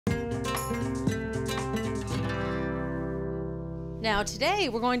Now today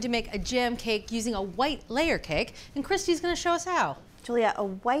we're going to make a jam cake using a white layer cake, and Christie's going to show us how. Julia, a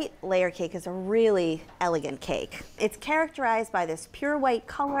white layer cake is a really elegant cake. It's characterized by this pure white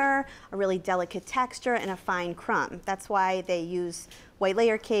color, a really delicate texture, and a fine crumb. That's why they use white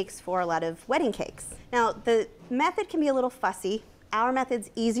layer cakes for a lot of wedding cakes. Now, the method can be a little fussy. Our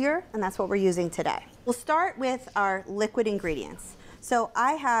method's easier, and that's what we're using today. We'll start with our liquid ingredients. So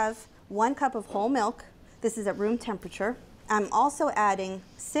I have 1 cup of whole milk. This is at room temperature. I'm also adding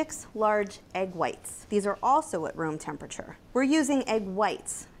 6 large egg whites. These are also at room temperature. We're using egg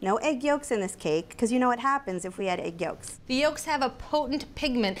whites, no egg yolks in this cake, because you know what happens if we add egg yolks. The yolks have a potent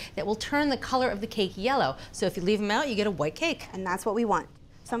pigment that will turn the color of the cake yellow, so if you leave them out, you get a white cake. And that's what we want.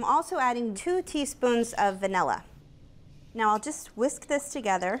 So I'm also adding 2 teaspoons of vanilla. Now I'll just whisk this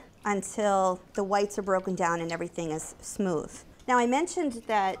together until the whites are broken down and everything is smooth. Now I mentioned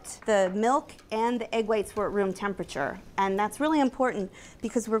that the milk and the egg whites were at room temperature, and that's really important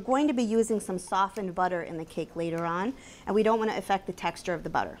because we're going to be using some softened butter in the cake later on, and we don't want to affect the texture of the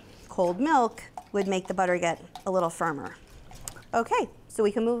butter. Cold milk would make the butter get a little firmer. Okay, so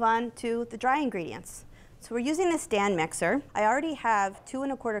we can move on to the dry ingredients. So we're using the stand mixer. I already have 2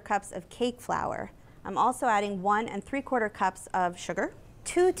 1/4 cups of cake flour. I'm also adding 1 3/4 cups of sugar,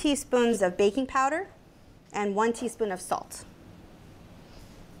 2 teaspoons of baking powder, and 1 teaspoon of salt.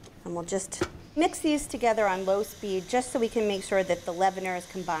 And we'll just mix these together on low speed just so we can make sure that the leavener is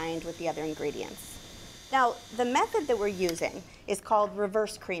combined with the other ingredients. Now, the method that we're using is called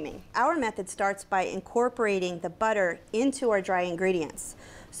reverse creaming. Our method starts by incorporating the butter into our dry ingredients.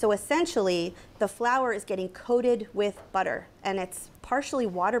 So essentially, the flour is getting coated with butter, and it's partially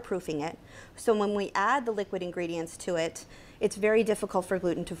waterproofing it. So when we add the liquid ingredients to it, it's very difficult for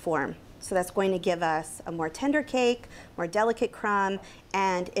gluten to form. So that's going to give us a more tender cake, more delicate crumb,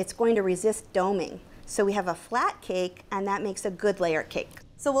 and it's going to resist doming. So we have a flat cake, and that makes a good layer cake.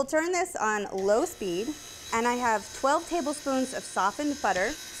 So we'll turn this on low speed, and I have 12 tablespoons of softened butter.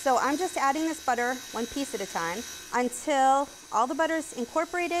 So I'm just adding this butter 1 piece at a time until all the butter is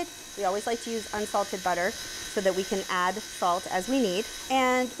incorporated. We always like to use unsalted butter so that we can add salt as we need.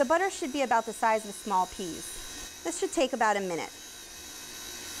 And the butter should be about the size of small peas. This should take about a minute.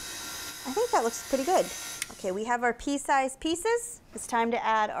 I think that looks pretty good. Okay, we have our pea-sized pieces. It's time to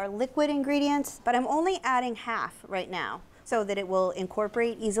add our liquid ingredients, but I'm only adding half right now so that it will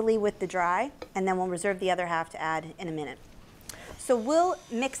incorporate easily with the dry, and then we'll reserve the other half to add in a minute. So we'll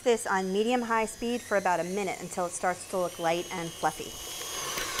mix this on medium-high speed for about a minute until it starts to look light and fluffy.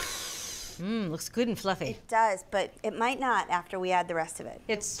 Looks good and fluffy. It does, but it might not after we add the rest of it.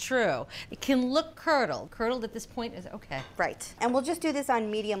 It's true. It can look curdled. Curdled at this point is okay. Right. And we'll just do this on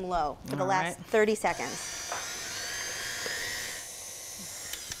medium-low for the last 30 seconds.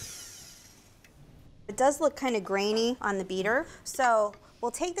 It does look kind of grainy on the beater, so we'll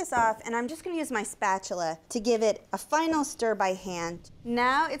take this off, and I'm just going to use my spatula to give it a final stir by hand.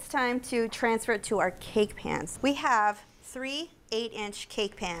 Now it's time to transfer it to our cake pans. We have 3 8-inch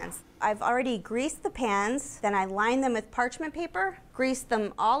cake pans. I've already greased the pans, then I lined them with parchment paper, greased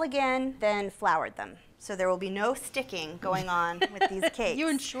them all again, then floured them. So there will be no sticking going on with these cakes. You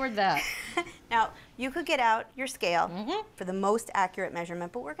ensured that. Now, you could get out your scale for the most accurate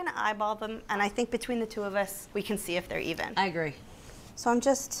measurement, but we're going to eyeball them, and I think between the 2 of us, we can see if they're even. I agree. So I'm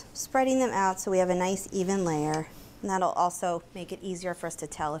just spreading them out so we have a nice even layer, and that'll also make it easier for us to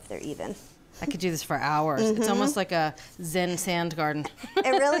tell if they're even. I could do this for hours. It's almost like a Zen sand garden. It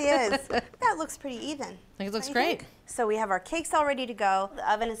really is. That looks pretty even. I think it looks great. So we have our cakes all ready to go.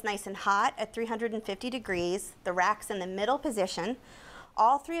 The oven is nice and hot at 350 degrees. The rack's in the middle position.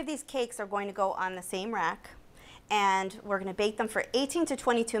 All 3 of these cakes are going to go on the same rack, and we're going to bake them for 18 to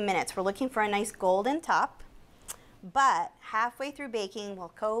 22 minutes. We're looking for a nice golden top, but halfway through baking,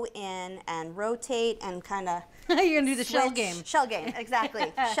 we'll go in and rotate and kind of You're going to do the shell game. Shell game,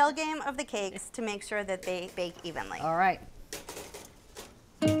 exactly. Shell game of the cakes to make sure that they bake evenly. All right.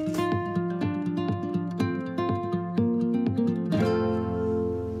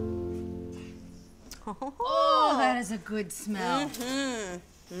 Oh, that is a good smell.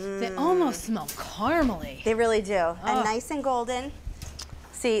 They almost smell caramely. They really do. And nice and golden.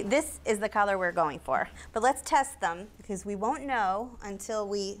 See, this is the color we're going for. But let's test them because we won't know until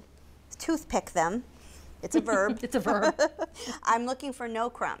we toothpick them. It's a verb. It's a verb. I'm looking for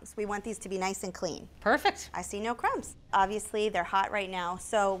no crumbs. We want these to be nice and clean. Perfect. I see no crumbs. Obviously, they're hot right now,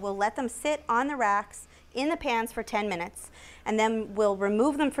 so we'll let them sit on the racks in the pans for 10 minutes, and then we'll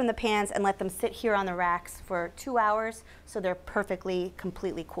remove them from the pans and let them sit here on the racks for 2 hours so they're perfectly,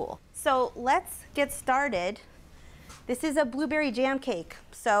 completely cool. So let's get started This is a blueberry jam cake,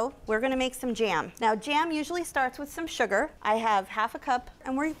 so we're gonna make some jam. Now, jam usually starts with some sugar. I have half a cup,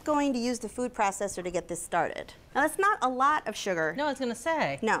 and we're going to use the food processor to get this started. Now, that's not a lot of sugar. No, I was gonna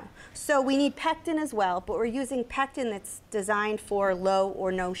say. No. So we need pectin as well, but we're using pectin that's designed for low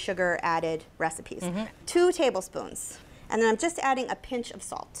or no sugar added recipes. 2 tablespoons. And then I'm just adding a pinch of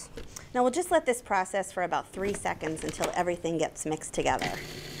salt. Now we'll just let this process for about 3 seconds until everything gets mixed together.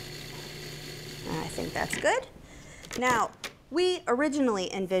 I think that's good. Now, we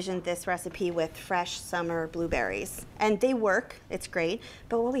originally envisioned this recipe with fresh summer blueberries, and they work, it's great,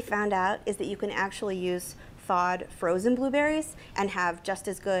 but what we found out is that you can actually use thawed frozen blueberries and have just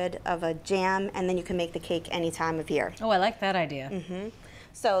as good of a jam, and then you can make the cake any time of year. Oh, I like that idea.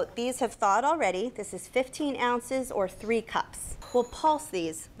 So these have thawed already. This is 15 ounces or 3 cups. We'll pulse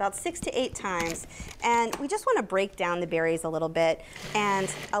these about 6 to 8 times, and we just want to break down the berries a little bit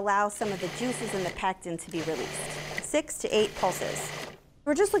and allow some of the juices and the pectin to be released. 6 to 8 pulses.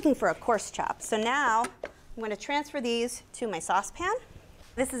 We're just looking for a coarse chop. So now I'm going to transfer these to my saucepan.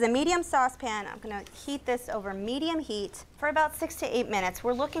 This is a medium saucepan. I'm going to heat this over medium heat for about 6 to 8 minutes.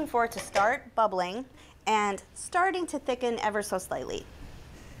 We're looking for it to start bubbling and starting to thicken ever so slightly.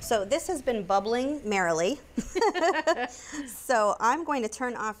 So this has been bubbling merrily. So I'm going to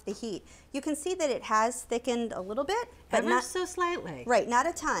turn off the heat. You can see that it has thickened a little bit, but not so slightly. Right, not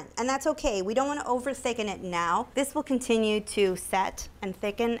a ton, and that's okay. We don't want to over thicken it now. This will continue to set and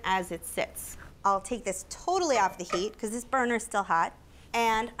thicken as it sits. I'll take this totally off the heat because this burner is still hot,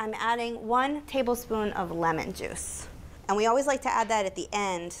 and I'm adding 1 tablespoon of lemon juice. And we always like to add that at the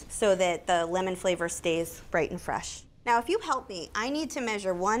end so that the lemon flavor stays bright and fresh. Now, if you help me, I need to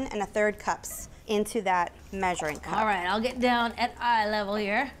measure 1 1/3 cups into that measuring cup. All right, I'll get down at eye level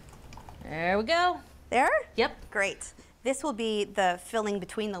here. There we go. There? Yep. Great. This will be the filling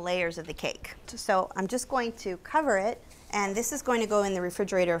between the layers of the cake. So I'm just going to cover it, and this is going to go in the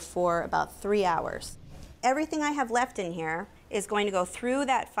refrigerator for about 3 hours. Everything I have left in here is going to go through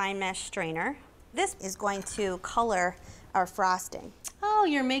that fine mesh strainer. This is going to color our frosting. Oh,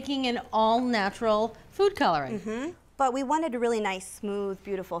 you're making an all-natural food coloring. But we wanted a really nice, smooth,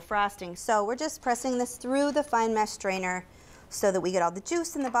 beautiful frosting. So we're just pressing this through the fine mesh strainer so that we get all the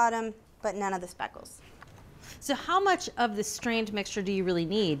juice in the bottom, but none of the speckles. So how much of the strained mixture do you really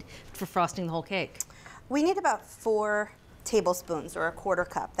need for frosting the whole cake? We need about 4 tablespoons or a 1/4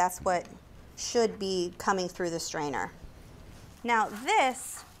 cup. That's what should be coming through the strainer. Now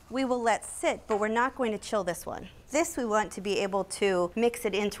this we will let sit, but we're not going to chill this one. This we want to be able to mix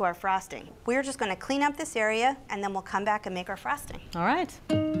it into our frosting. We're just going to clean up this area, and then we'll come back and make our frosting. All right.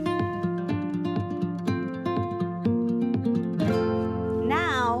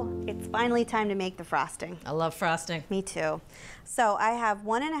 Now it's finally time to make the frosting. I love frosting. Me too. So I have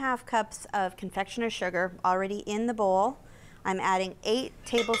 1 1/2 cups of confectioner's sugar already in the bowl. I'm adding 8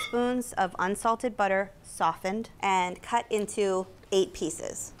 tablespoons of unsalted butter, softened, and cut into 8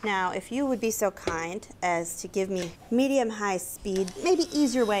 pieces. Now, if you would be so kind as to give me medium-high speed, maybe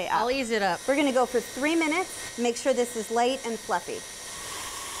ease your way up. I'll ease it up. We're gonna go for 3 minutes. Make sure this is light and fluffy.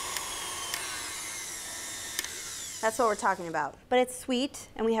 That's what we're talking about. But it's sweet,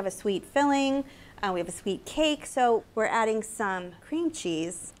 and we have a sweet filling. We have a sweet cake, so we're adding some cream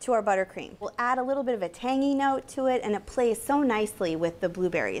cheese to our buttercream. We'll add a little bit of a tangy note to it, and it plays so nicely with the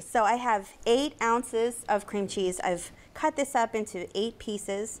blueberries. So I have 8 ounces of cream cheese. I've cut this up into 8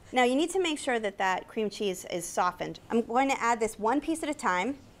 pieces. Now you need to make sure that that cream cheese is softened. I'm going to add this 1 piece at a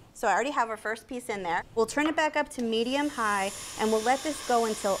time. So I already have our first piece in there. We'll turn it back up to medium-high, and we'll let this go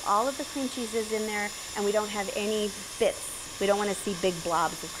until all of the cream cheese is in there and we don't have any bits. We don't want to see big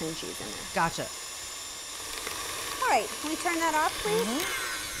blobs of cream cheese in there. Gotcha. All right, can we turn that off,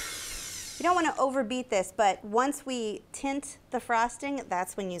 please? You don't want to overbeat this, but once we tint the frosting,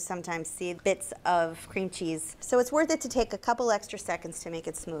 that's when you sometimes see bits of cream cheese. So it's worth it to take a couple extra seconds to make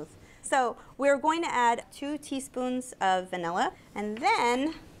it smooth. So we're going to add 2 teaspoons of vanilla, and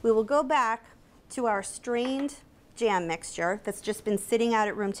then we will go back to our strained jam mixture that's just been sitting out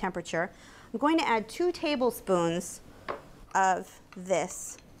at room temperature. I'm going to add 2 tablespoons of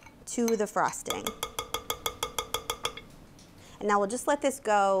this to the frosting. And now we'll just let this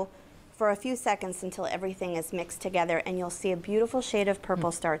go for a few seconds until everything is mixed together, and you'll see a beautiful shade of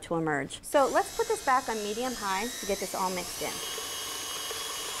purple start to emerge. So let's put this back on medium-high to get this all mixed in.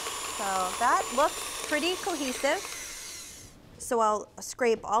 So that looks pretty cohesive. So I'll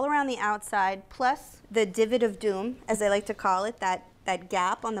scrape all around the outside, plus the divot of doom, as I like to call it, that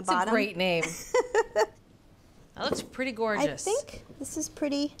gap on the bottom. It's a great name. That looks pretty gorgeous. I think this is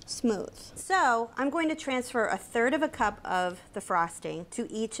pretty smooth. So I'm going to transfer 1/3 of a cup of the frosting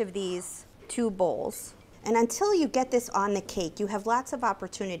to each of these 2 bowls. And until you get this on the cake, you have lots of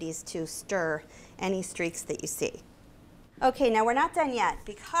opportunities to stir any streaks that you see. Okay, now we're not done yet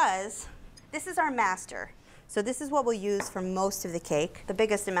because this is our master. So this is what we'll use for most of the cake, the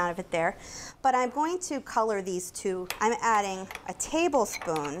biggest amount of it there. But I'm going to color these two. I'm adding a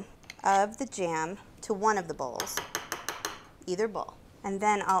tablespoon of the jam to one of the bowls, either bowl. And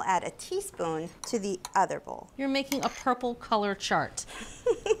then I'll add a teaspoon to the other bowl. You're making a purple color chart.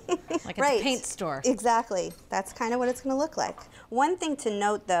 Like at Right. the paint store. Exactly. That's kind of what it's going to look like. One thing to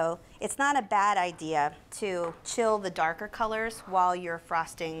note, though, it's not a bad idea to chill the darker colors while you're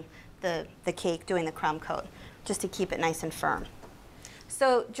frosting the cake, doing the crumb coat, just to keep it nice and firm.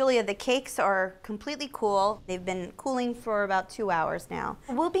 So, Julia, the cakes are completely cool. They've been cooling for about 2 hours now.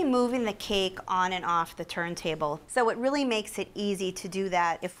 We'll be moving the cake on and off the turntable, so it really makes it easy to do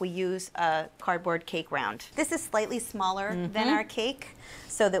that if we use a cardboard cake round. This is slightly smaller than our cake,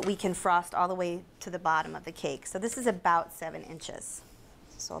 so that we can frost all the way to the bottom of the cake. So this is about 7 inches.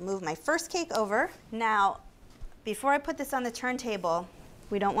 So I'll move my first cake over. Now, before I put this on the turntable,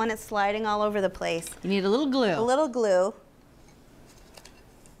 we don't want it sliding all over the place. You need a little glue. A little glue.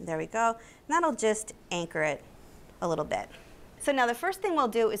 There we go. And that'll just anchor it a little bit. So now the first thing we'll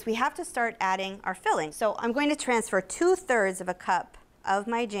do is we have to start adding our filling. So I'm going to transfer 2/3 of a cup of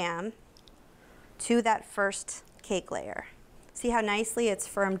my jam to that first cake layer. See how nicely it's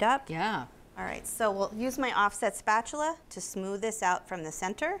firmed up? Yeah. All right, so we'll use my offset spatula to smooth this out from the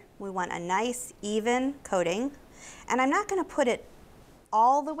center. We want a nice, even coating. And I'm not going to put it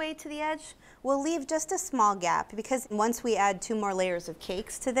all the way to the edge. We'll leave just a small gap because once we add 2 more layers of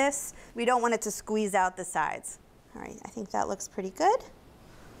cakes to this, we don't want it to squeeze out the sides. All right, I think that looks pretty good.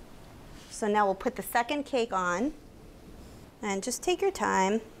 So now we'll put the second cake on, and just take your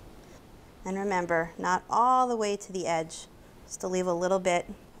time. And remember, not all the way to the edge, just to leave a little bit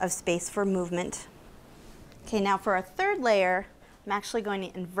of space for movement. Okay, now for our third layer, I'm actually going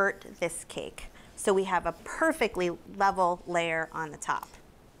to invert this cake, so we have a perfectly level layer on the top.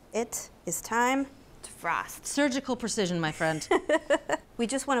 It is time to frost. Surgical precision, my friend. We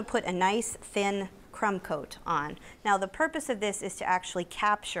just want to put a nice thin crumb coat on. Now the purpose of this is to actually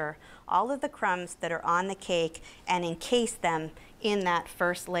capture all of the crumbs that are on the cake and encase them in that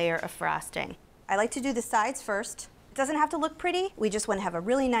first layer of frosting. I like to do the sides first. It doesn't have to look pretty. We just want to have a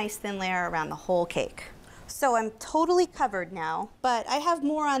really nice thin layer around the whole cake. So I'm totally covered now, but I have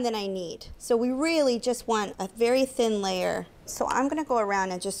more on than I need. So we really just want a very thin layer. So I'm going to go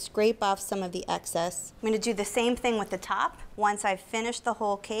around and just scrape off some of the excess. I'm going to do the same thing with the top. Once I've finished the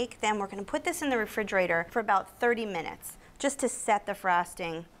whole cake, then we're going to put this in the refrigerator for about 30 minutes, just to set the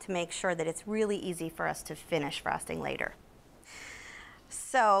frosting to make sure that it's really easy for us to finish frosting later.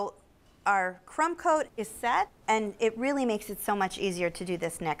 So our crumb coat is set, and it really makes it so much easier to do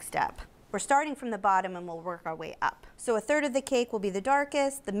this next step. We're starting from the bottom and we'll work our way up. So 1/3 of the cake will be the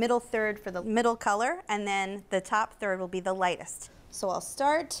darkest, the middle third for the middle color, and then the top third will be the lightest. So I'll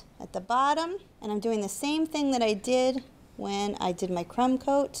start at the bottom, and I'm doing the same thing that I did when I did my crumb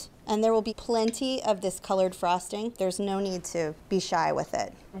coat. And there will be plenty of this colored frosting. There's no need to be shy with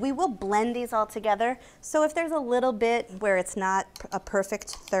it. We will blend these all together, so if there's a little bit where it's not a perfect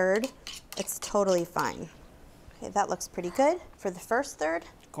third, it's totally fine. Okay, that looks pretty good for the first third.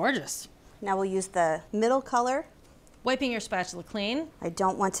 Gorgeous. Now we'll use the middle color. Wiping your spatula clean. I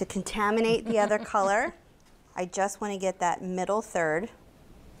don't want to contaminate the other color. I just want to get that middle third.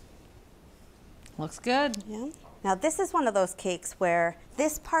 Looks good. Yeah. Now this is one of those cakes where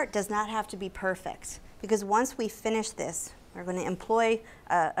this part does not have to be perfect, because once we finish this, we're going to employ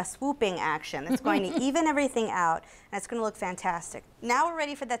a swooping action that's going to even everything out, and it's going to look fantastic. Now we're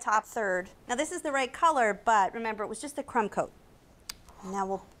ready for the top third. Now this is the right color, but remember, it was just a crumb coat. Now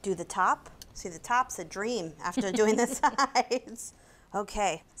we'll do the top. See, the top's a dream after doing the sides.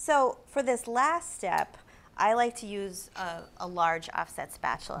 Okay, so for this last step, I like to use a large offset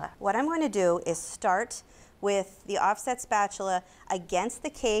spatula. What I'm going to do is start with the offset spatula against the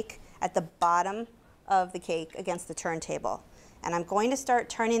cake at the bottom of the cake against the turntable. And I'm going to start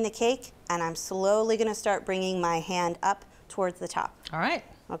turning the cake, and I'm slowly going to start bringing my hand up towards the top. All right.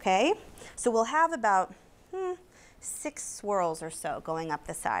 Okay, so we'll have about 6 swirls or so going up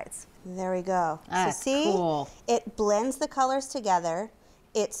the sides. There we go. That's so see, cool. It blends the colors together.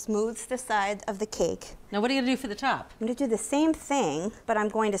 It smooths the side of the cake. Now what are you going to do for the top? I'm going to do the same thing, but I'm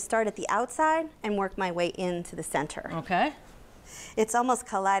going to start at the outside and work my way into the center. Okay. It's almost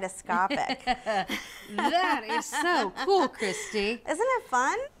kaleidoscopic. That is so cool, Christie. Isn't it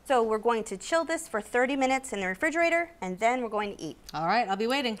fun? So we're going to chill this for 30 minutes in the refrigerator, and then we're going to eat. All right, I'll be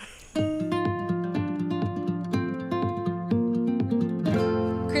waiting.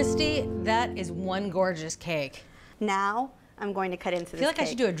 Christie, That is one gorgeous cake. Now I'm going to cut into this I feel like cake. I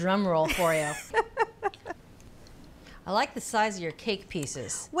should do a drum roll for you. I like the size of your cake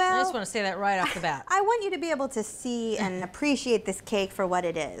pieces. Well, I just want to say that right off the bat. I want you to be able to see and appreciate this cake for what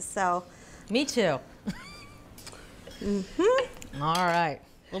it is. So. Me too. All right.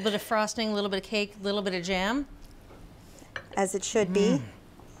 A little bit of frosting, a little bit of cake, a little bit of jam. As it should be.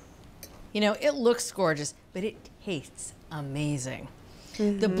 You know, it looks gorgeous, but it tastes amazing.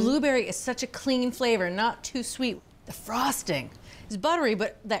 The blueberry is such a clean flavor, not too sweet. The frosting is buttery,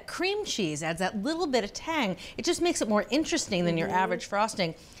 but that cream cheese adds that little bit of tang. It just makes it more interesting than your average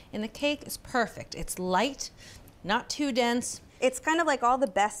frosting. And the cake is perfect. It's light, not too dense. It's kind of like all the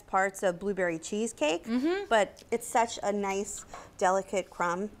best parts of blueberry cheesecake, but it's such a nice, delicate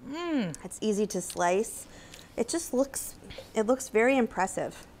crumb. It's easy to slice. It just looks, it looks very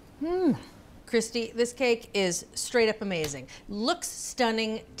impressive. Christie, this cake is straight up amazing. Looks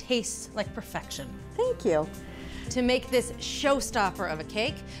stunning, tastes like perfection. Thank you. To make this showstopper of a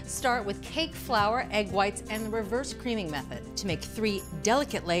cake, start with cake flour, egg whites, and the reverse creaming method to make 3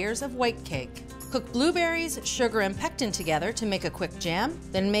 delicate layers of white cake. Cook blueberries, sugar, and pectin together to make a quick jam.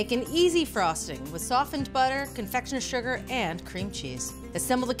 Then make an easy frosting with softened butter, confectioner sugar, and cream cheese.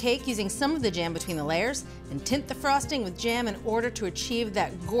 Assemble the cake using some of the jam between the layers, and tint the frosting with jam in order to achieve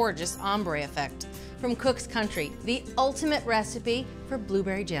that gorgeous ombre effect. From Cook's Country, the ultimate recipe for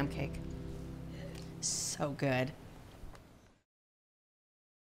blueberry jam cake. So good.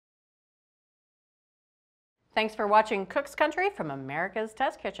 Thanks for watching Cook's Country from America's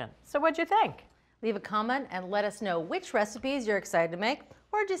Test Kitchen. So what'd you think? Leave a comment and let us know which recipes you're excited to make,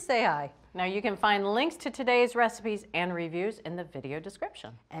 or just say hi. Now you can find links to today's recipes and reviews in the video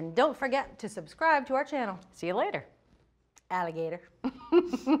description. And don't forget to subscribe to our channel. See you later. Alligator.